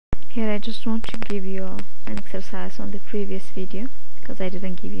Here I just want to give you an exercise on the previous video because I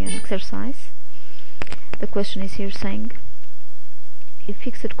didn't give you an exercise. The question is here saying if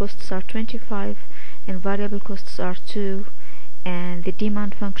fixed costs are 25 and variable costs are 2 and the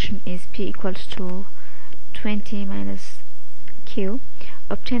demand function is P equals to 20 minus Q,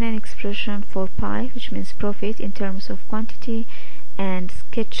 obtain an expression for pi, which means profit, in terms of quantity and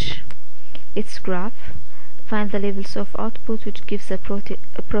sketch its graph. Find the levels of output, which gives a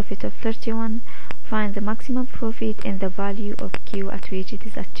profit of 31. Find the maximum profit and the value of Q at which it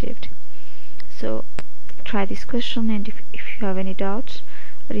is achieved. So try this question, and if you have any doubts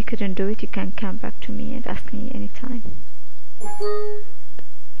or you couldn't do it, you can come back to me and ask me anytime.